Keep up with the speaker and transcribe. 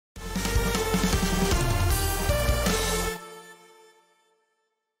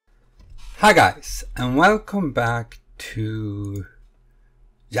Hi guys, and welcome back to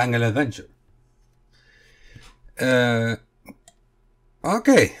Jungle Adventure.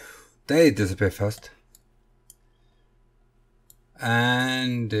 Okay, they disappear first.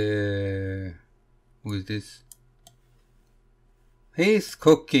 And who is this? He's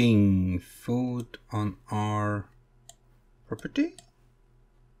cooking food on our property?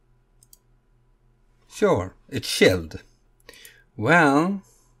 Sure, it's chilled. Well,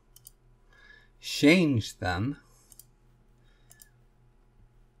 change then.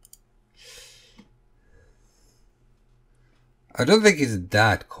 I don't think it's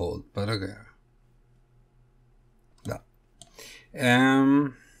that cold, but okay.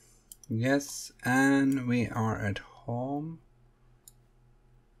 No. Yes, and we are at home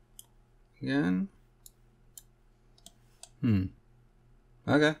again.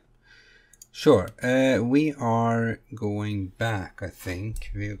 Okay. Sure. We are going back, I think.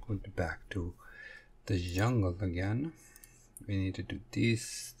 We are going back to the jungle again. We need to do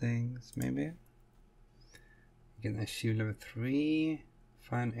these things, maybe. We can achieve level 3.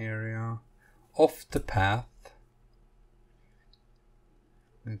 Find area. Off the path.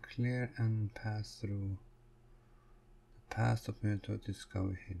 We clear and pass through the path of me to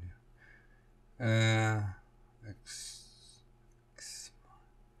discover here.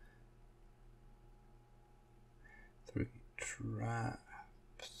 Three traps.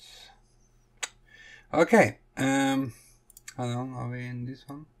 Okay. How long are we in this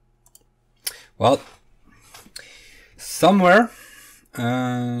one? Well, somewhere.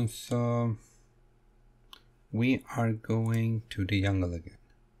 So we are going to the jungle again.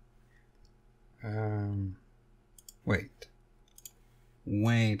 Wait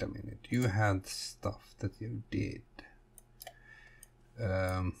a minute. You had stuff that you did.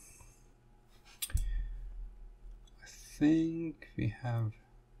 I think we have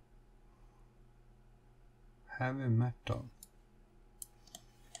heavy metal.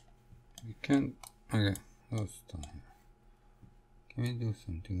 We can. Okay, those down here. Can we do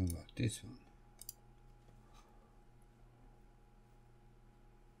something about this one?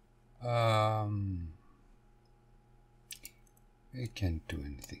 We can't do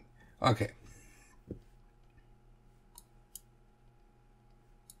anything. Okay.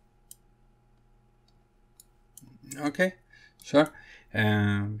 Okay, sure.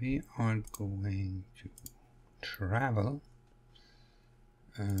 We are going to travel.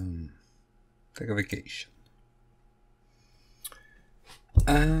 Take a vacation.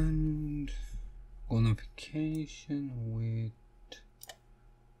 And go on vacation with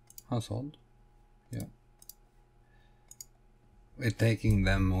household. Yeah. We're taking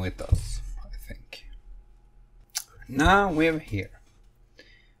them with us, I think. Now we're here.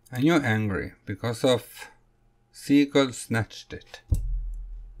 And you're angry because of Seagull snatched it.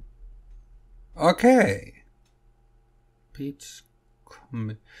 Okay. Peach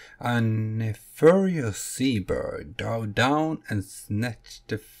a nefarious seabird dove down and snatched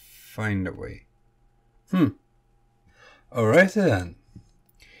the find away. Alright then.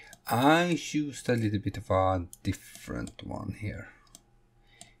 I choose a little bit of a different one here.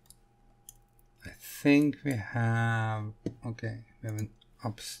 I think we have... Okay, we have an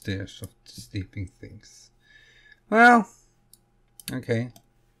upstairs of sleeping things. Well, okay.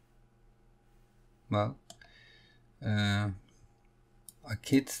 Well, a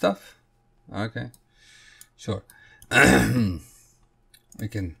kid stuff? Okay, sure. We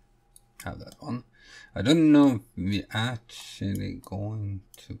can have that one. I don't know if we're actually going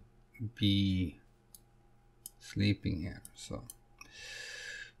to be sleeping here, so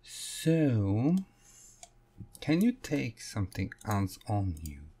can you take something else on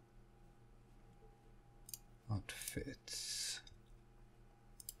you? Outfits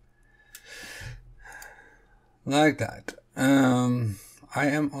like that. I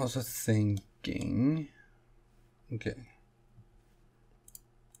am also thinking, okay,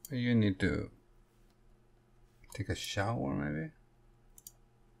 you need to take a shower, maybe.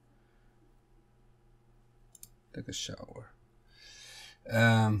 Take a shower.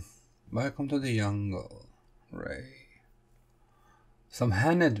 Welcome to the jungle, Ray. Some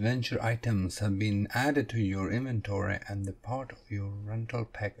hand adventure items have been added to your inventory and the part of your rental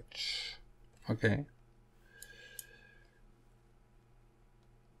package. Okay.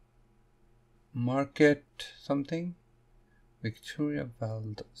 Market something? Victoria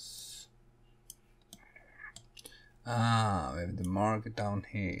Valdez. Ah, we have the market down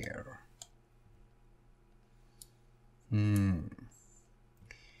here. Do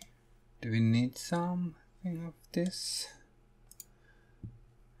we need something of this?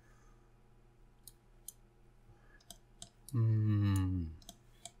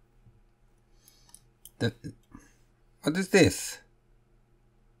 What is this?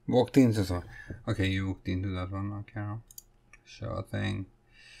 Walked into something. Okay, you walked into that one, okay. Sure thing.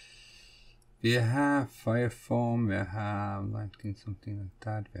 We have fire foam, we have lighting, something like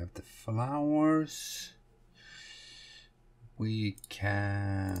that. We have the flowers. We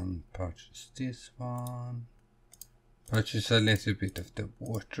can purchase this one. Purchase a little bit of the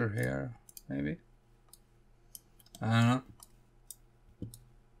water here, maybe. I don't know.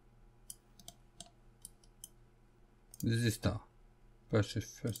 This is the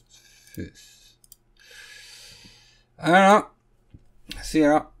purchase first fish. I don't know. See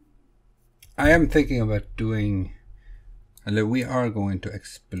ya. I am thinking about doing. We are going to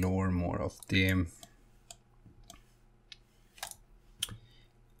explore more of the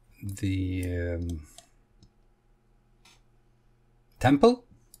temple.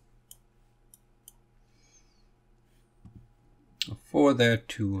 For there,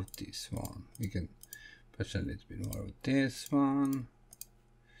 2 of this one. We can push a little bit more of this one.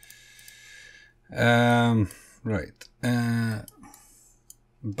 Right.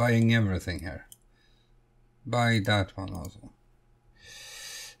 Buying everything here. Buy that one also.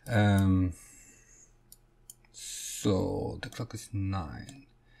 So the clock is 9.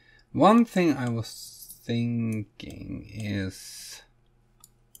 One thing I was thinking is,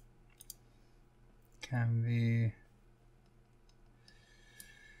 can we?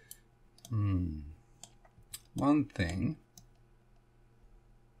 One thing.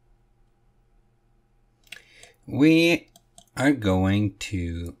 We are going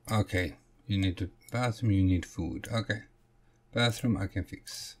to, okay, you need to bathroom, you need food. Okay, bathroom I can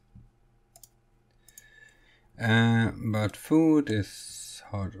fix. But food is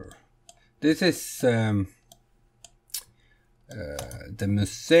harder. This is the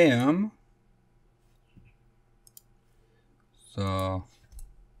museum. So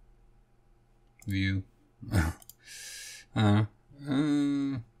view.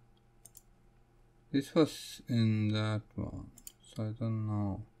 This was in that one, so I don't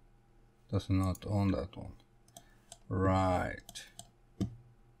know. Does not own that one. Right.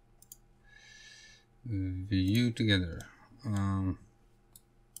 View together.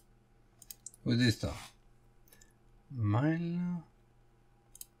 What is that? Mine.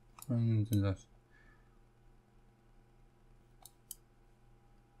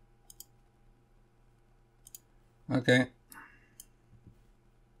 Okay.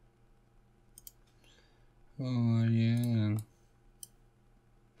 Oh yeah.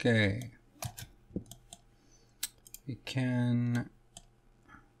 Okay. We can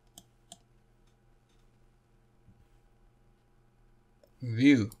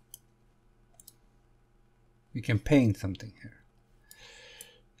view. We can paint something here.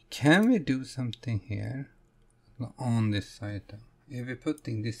 Can we do something here on this item? If we're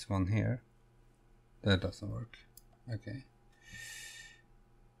putting this one here, that doesn't work. Okay.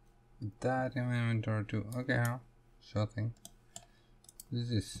 That in my inventory too. Okay, now sure thing. This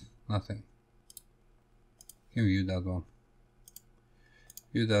is nothing. Can view that one.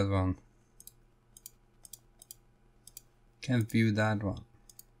 View that one. Can't view that one.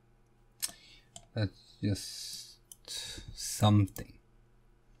 That's just something.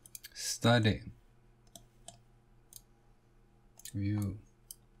 Study. View.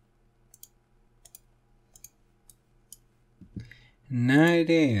 No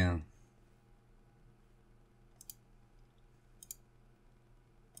idea.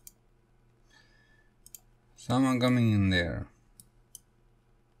 Someone coming in there.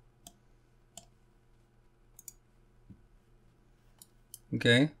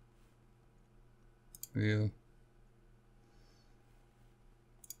 Okay. View.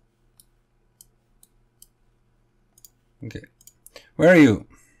 Okay. Where are you?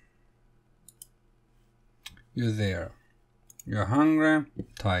 You're there. You're hungry,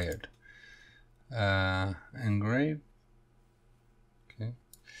 tired. Engrave. Okay.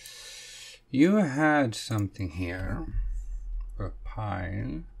 You had something here. For a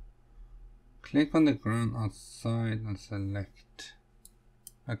pile. Click on the ground outside and select.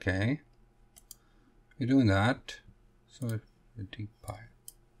 Okay. You're doing that. So a deep pile.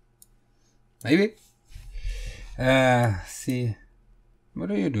 Maybe. See. What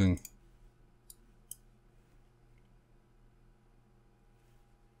are you doing?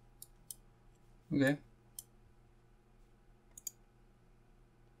 Okay.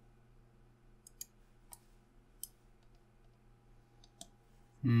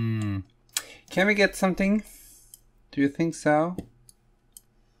 Can we get something? Do you think so?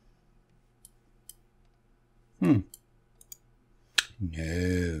 No,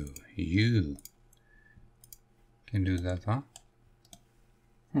 you can do that, huh?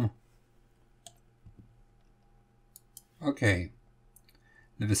 Okay.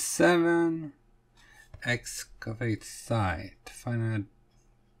 Level 7. Excavate site. Find a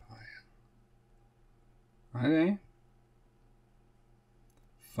pile. Okay.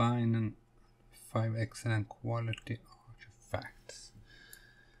 Find 5 excellent quality artifacts.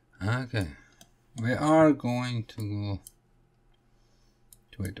 Okay. We are going to go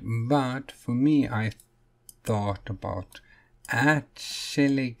to it. But for me, I thought about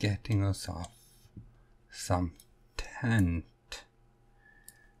actually getting us off some tent.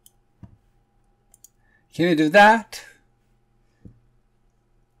 Can we do that?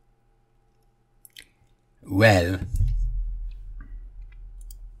 Well,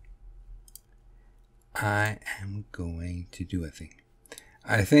 I am going to do a thing.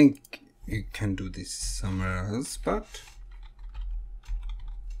 I think you can do this somewhere else, but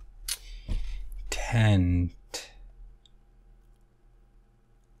tent.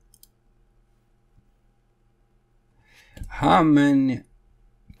 How many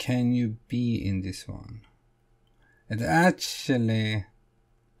can you be in this one? It actually,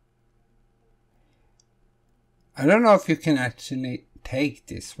 I don't know if you can actually take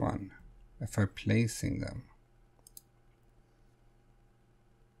this one if I'm placing them.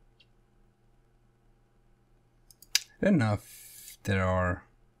 I don't know if there are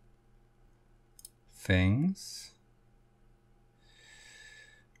things.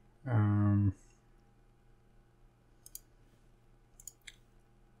 I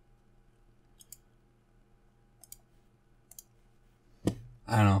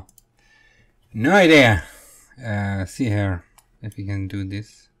don't know. No idea. See here if we can do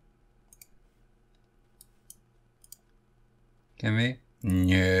this. Can we?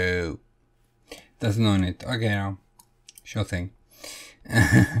 No. Does not need. Okay, now. Sure thing.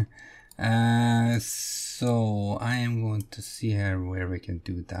 So I am going to see here where we can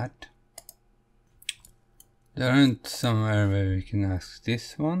do that. There aren't somewhere where we can ask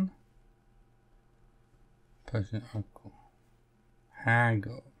this one. Person Arco.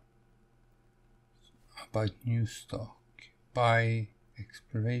 Haggle. About new stock. Buy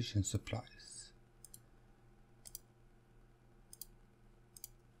exploration supplies.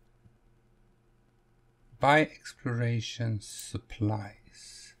 Buy exploration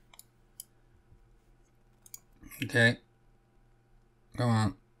supplies. Okay. Come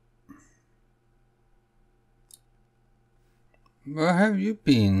on. Where have you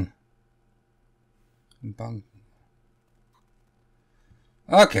been? Bug.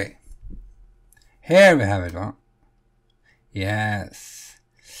 Okay. Here we have it, huh? Yes.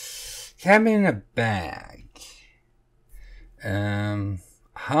 Came in a bag.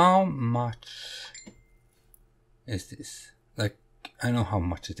 How much is this? Like, I know how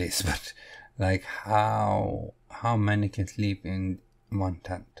much it is, but like how many can sleep in one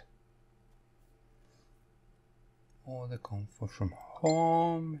tent? All the comfort from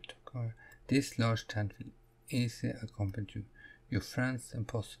home. This large tent will easily accompany your friends and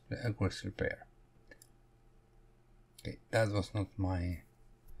possibly a grocery bear. Okay, that was not my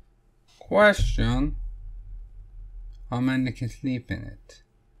question. How many can sleep in it?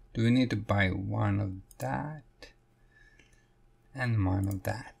 Do we need to buy one of that? And one of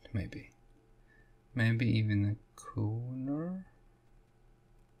that, maybe. Maybe even a cooler?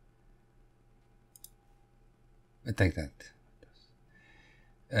 I take that.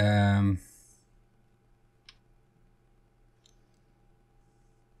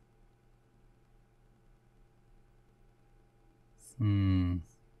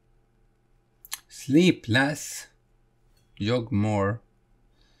 Sleep less. Jog more.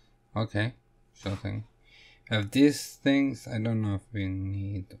 Okay, sure thing. Have these things? I don't know if we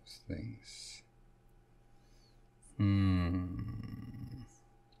need those things.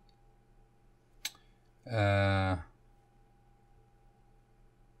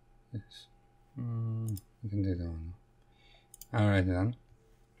 Yes. We can do that one. Alright then.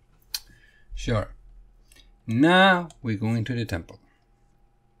 Sure. Now we're going to the temple.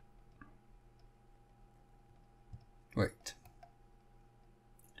 Wait.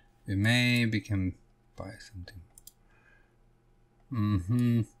 We maybe can buy something.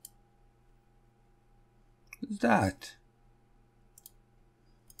 What's that?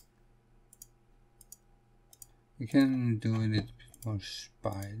 We can do a little bit more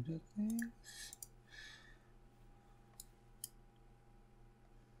spider things.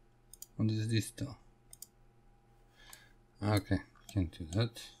 What is this though? Okay, can't do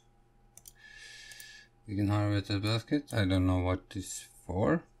that. We can harvest a basket. I don't know what this is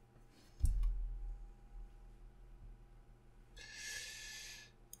for.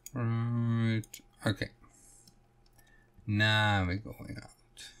 Right. Okay. Now we're going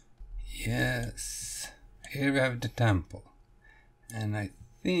out. Yes. Here we have the temple. And I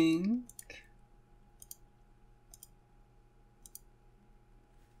think...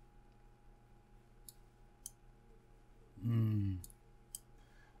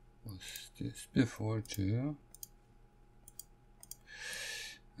 was this before too?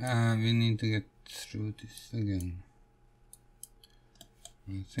 We need to get through this again.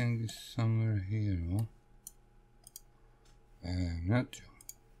 I think it's somewhere here, huh? I'm not sure.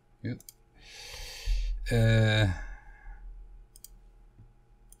 Yep.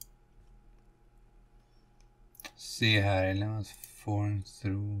 See här, lemons form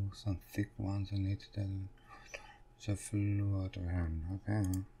through some thick ones and later that so flew out of hand. Okay.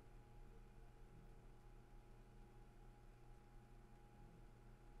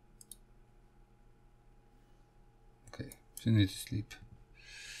 Okay, so you need to sleep.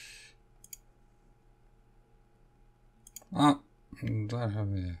 Ah, där har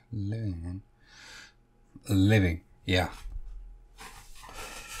vi living one. Living, yeah.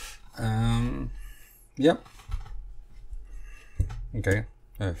 Yep. Okay,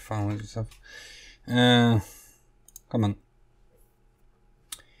 I found yourself. Come on.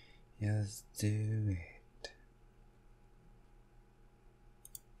 Just do it.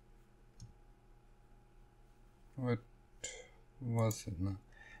 What was it now?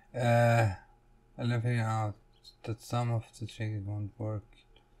 I left it out that some of the triggers won't work,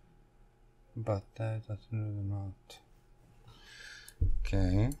 but that doesn't rule them out.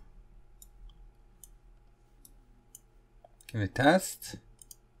 Okay. Can we test?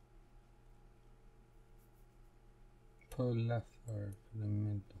 Pull left or the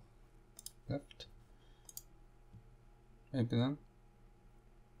middle. Left. Maybe then.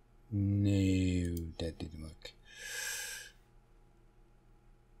 No, that didn't work.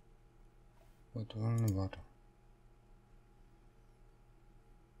 What on the bottom?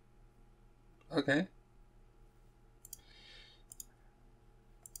 Okay.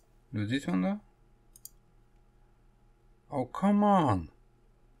 Do this one though? Oh, come on.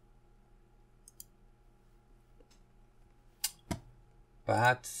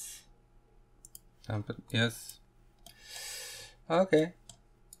 Bats. Yes. Okay.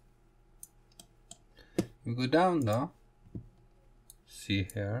 We go down though. See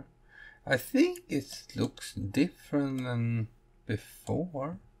here. I think it looks different than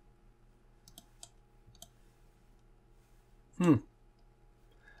before.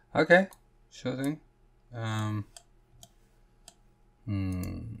 Okay. Sure thing.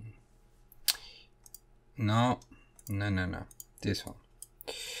 No. This one.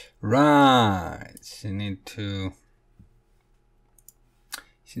 Right. You need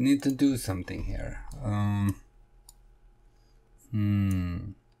to do something here.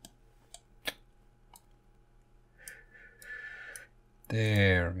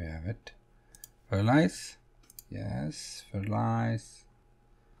 There we have it. Fertilize. Yes, fertilize.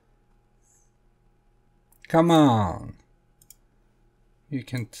 Come on. You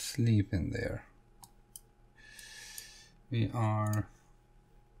can't sleep in there. We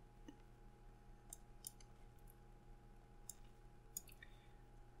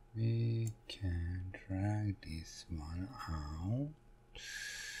can drag this one out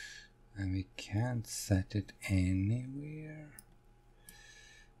and we can't set it anywhere.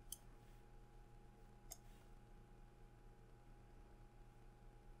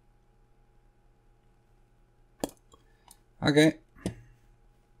 Okay.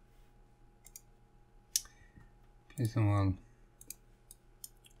 Please someone.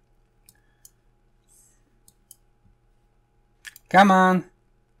 Come on.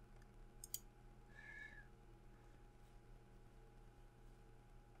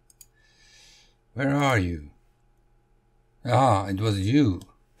 Where are you? Ah, it was you.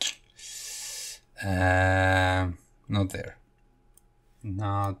 Not there.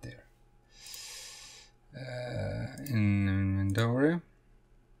 Not there. In inventory.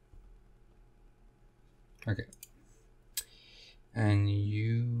 Okay. And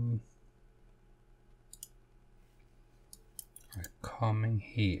you are coming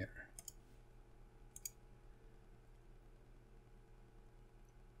here.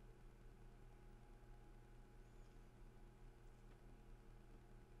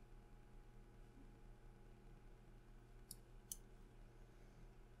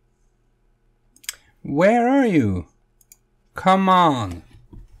 Where are you? Come on.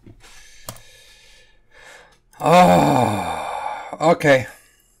 Oh, okay.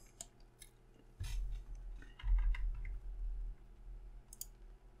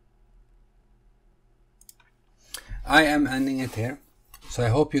 I am ending it here. So I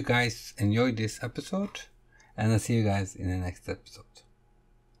hope you guys enjoyed this episode, and I'll see you guys in the next episode.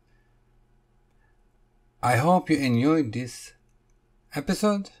 I hope you enjoyed this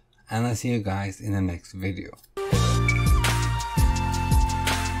episode, and I'll see you guys in the next video.